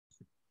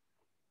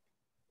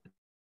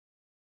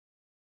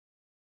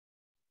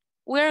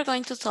We are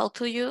going to talk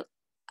to you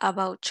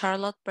about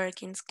Charlotte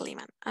Perkins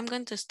Gilman. I'm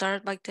going to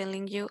start by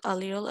telling you a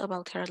little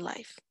about her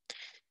life.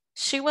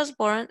 She was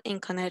born in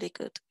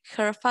Connecticut.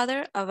 Her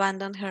father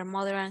abandoned her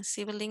mother and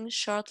siblings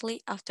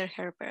shortly after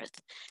her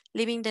birth,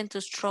 leaving them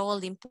to struggle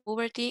in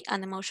poverty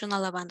and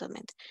emotional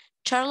abandonment.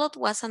 Charlotte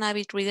was an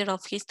avid reader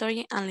of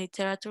history and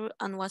literature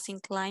and was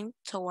inclined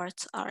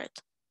towards art.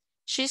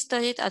 She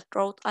studied at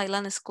Rhode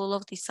Island School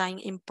of Design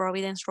in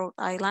Providence, Rhode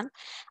Island,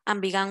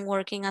 and began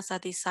working as a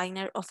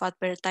designer of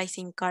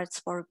advertising cards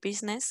for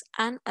business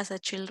and as a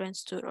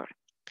children's tutor.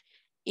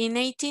 In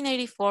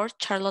 1884,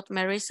 Charlotte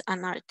marries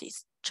an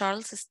artist,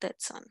 Charles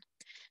Stetson.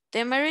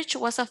 The marriage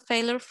was a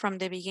failure from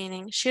the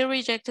beginning. She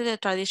rejected the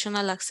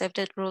traditional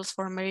accepted rules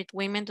for married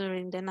women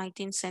during the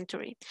 19th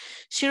century.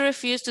 She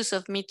refused to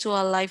submit to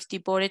a life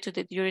devoted to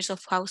the duties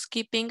of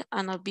housekeeping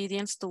and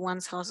obedience to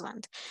one's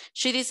husband.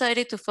 She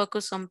decided to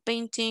focus on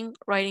painting,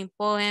 writing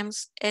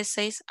poems,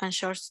 essays, and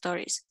short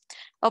stories.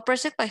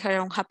 Oppressed by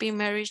her unhappy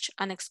marriage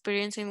and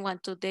experiencing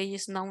what today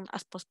is known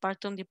as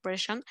postpartum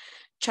depression,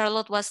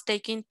 Charlotte was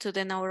taken to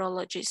the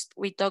neurologist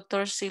with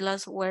Dr.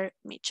 Silas Ware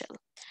Mitchell,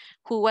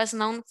 who was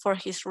known for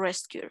his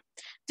rescue.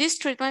 This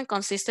treatment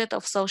consisted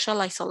of social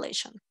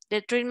isolation.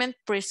 The treatment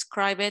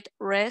prescribed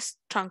rest,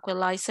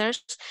 tranquilizers,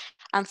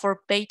 and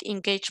forbade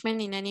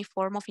engagement in any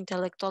form of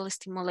intellectual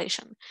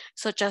stimulation,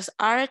 such as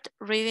art,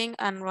 reading,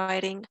 and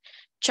writing.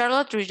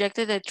 Charlotte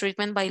rejected the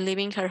treatment by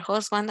leaving her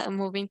husband and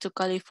moving to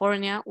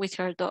California with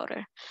her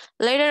daughter.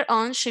 Later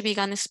on, she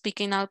began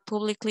speaking out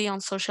publicly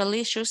on social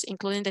issues,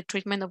 including the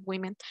treatment of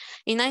women.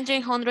 In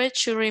 1900,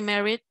 she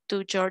remarried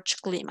to George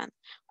Gilman,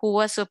 who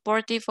was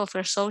supportive of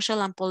her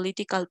social and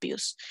political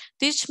views.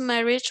 This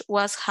marriage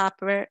was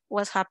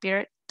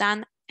happier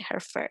than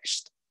her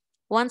first.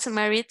 Once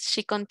married,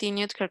 she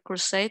continued her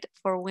crusade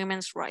for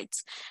women's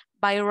rights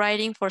by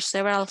writing for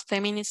several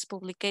feminist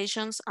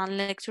publications and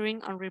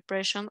lecturing on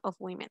repression of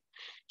women.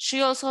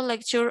 She also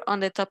lectured on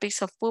the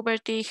topics of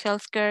poverty,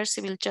 healthcare,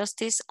 civil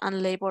justice,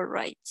 and labor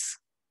rights.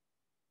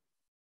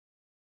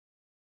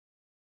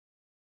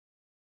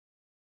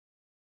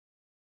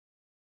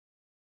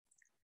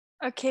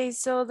 Okay,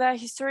 so the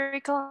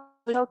historical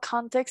and social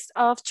context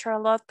of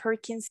Charlotte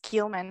Perkins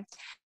Gilman.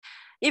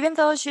 Even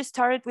though she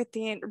started with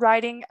the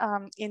writing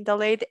in the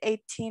late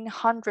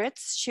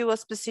 1800s, she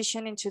was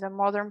positioned into the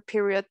modern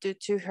period due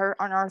to her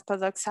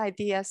unorthodox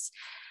ideas.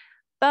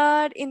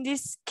 But in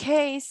this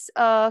case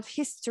of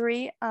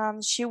history,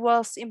 she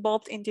was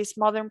involved in this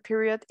modern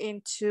period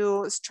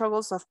into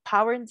struggles of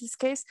power. In this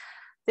case,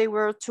 they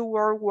were two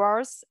world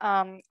wars,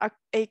 a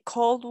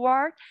Cold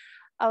War,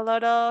 a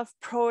lot of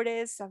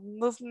protests and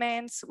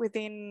movements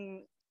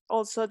within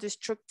also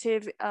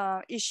destructive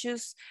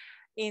issues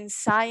in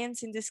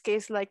science, in this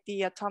case, like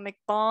the atomic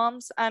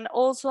bombs, and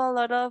also a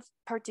lot of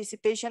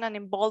participation and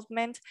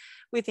involvement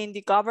within the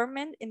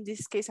government. In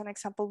this case, an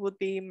example would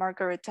be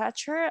Margaret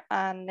Thatcher,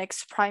 and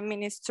next prime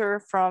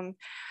minister from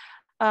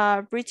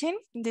Britain,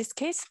 in this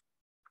case.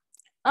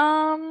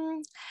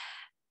 Her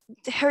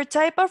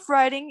type of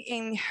writing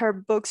in her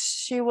books,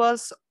 she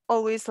was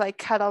always like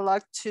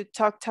cataloged to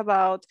talk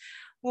about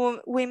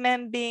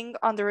women being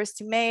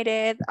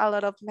underestimated, a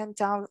lot of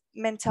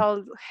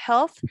mental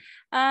health,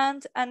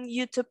 and an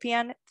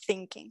utopian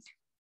thinking.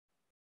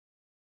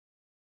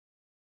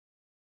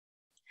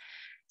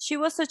 She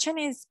was such an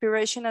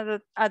inspiration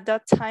at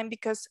that time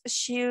because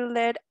she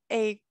led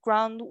a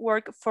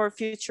groundwork for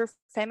future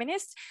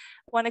feminists.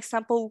 One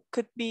example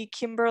could be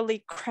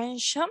Kimberly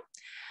Crenshaw.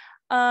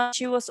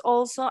 She was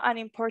also an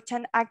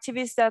important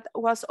activist that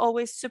was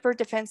always super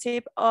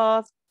defensive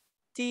of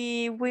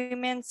the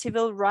women's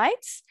civil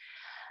rights.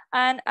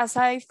 And as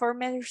I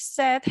formerly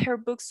said, her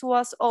books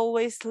was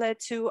always led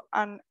to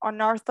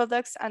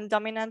unorthodox and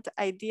dominant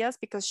ideas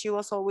because she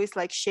was always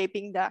like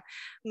shaping the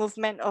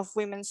movement of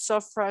women's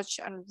suffrage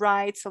and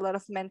rights, a lot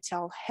of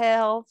mental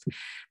health,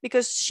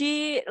 because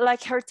she,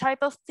 like her type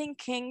of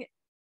thinking,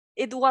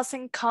 it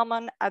wasn't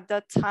common at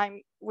that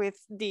time with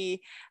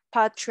the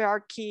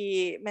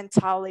patriarchy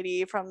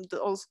mentality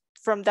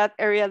from that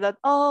area that,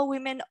 oh,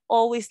 women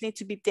always need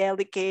to be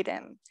delicate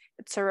and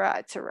etc.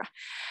 etc.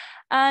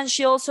 And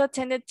she also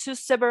attended to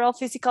several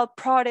physical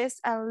protests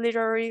and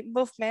literary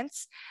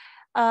movements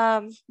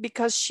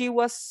because she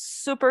was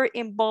super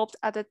involved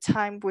at the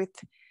time with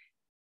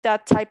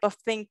that type of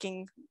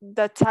thinking,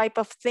 the type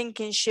of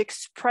thinking she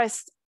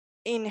expressed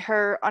in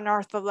her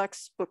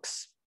unorthodox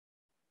books.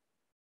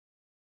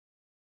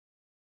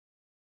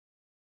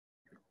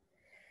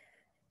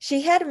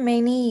 She had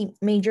many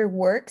major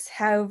works.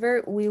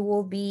 However, we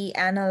will be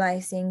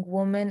analyzing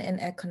Woman in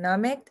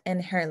Economic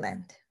and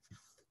Herland.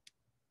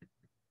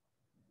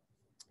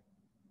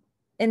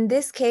 In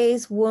this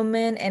case,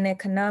 Woman in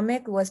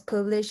Economic was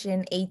published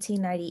in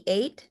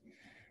 1898.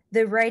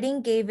 The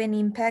writing gave an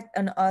impact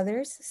on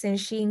others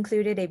since she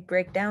included a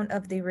breakdown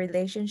of the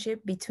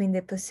relationship between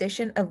the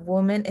position of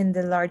women in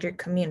the larger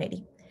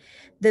community.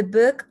 The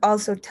book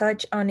also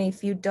touched on a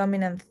few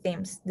dominant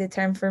themes: the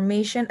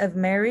transformation of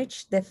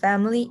marriage, the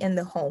family, and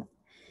the home.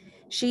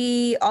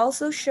 She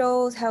also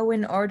shows how,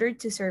 in order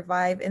to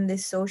survive in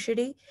this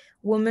society,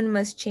 women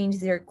must change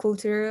their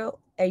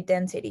cultural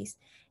identities.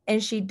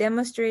 And she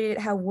demonstrated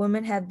how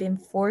women have been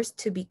forced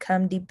to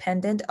become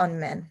dependent on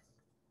men.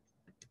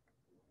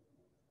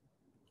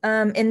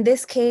 In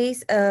this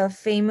case, a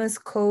famous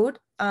quote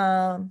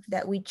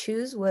that we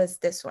choose was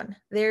this one: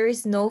 "There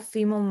is no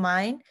female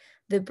mind.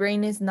 The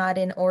brain is not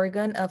an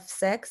organ of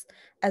sex,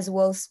 as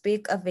well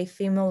speak of a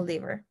female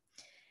liver."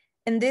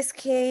 In this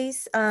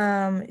case,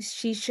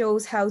 she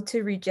shows how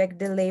to reject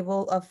the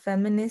label of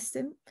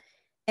feminism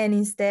and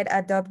instead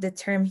adopt the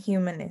term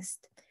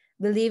humanist,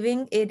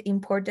 believing it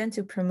important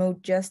to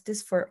promote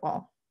justice for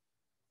all.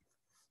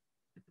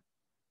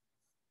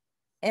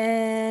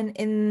 And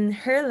in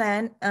her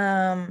land,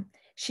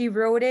 she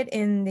wrote it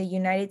in the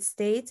United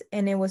States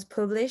and it was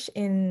published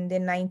in the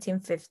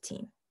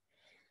 1915.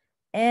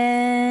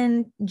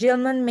 And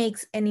Gilman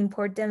makes an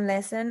important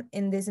lesson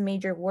in this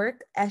major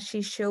work as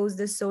she shows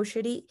the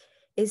society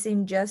is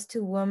unjust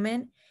to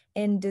women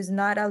and does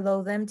not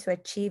allow them to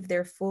achieve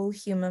their full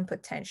human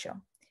potential.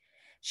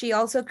 She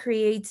also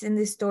creates in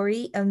the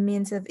story a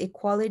means of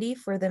equality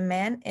for the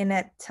man and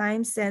at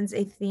times sends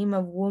a theme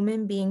of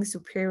women being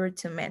superior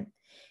to men.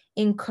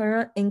 In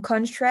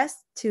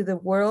contrast to the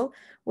world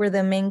where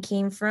the men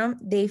came from,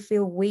 they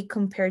feel weak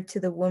compared to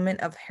the women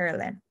of her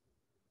land.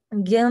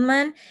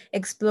 Gilman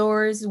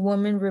explores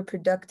women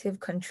reproductive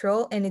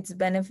control and its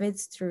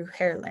benefits through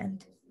her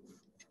land.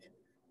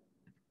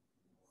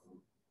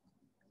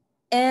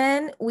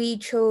 And we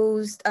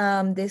chose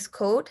this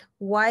quote: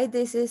 "Why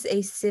this is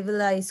a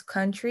civilized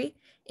country,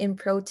 in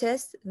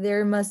protest,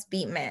 there must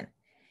be men."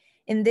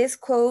 In this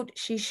quote,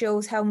 she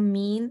shows how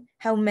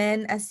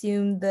men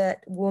assume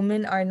that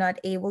women are not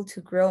able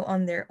to grow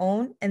on their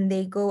own, and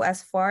they go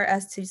as far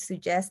as to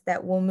suggest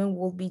that women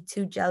will be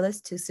too jealous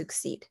to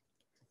succeed.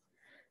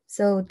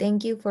 So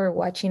thank you for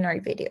watching our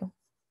video.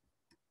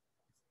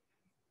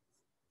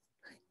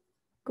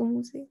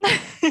 ¿Cómo se?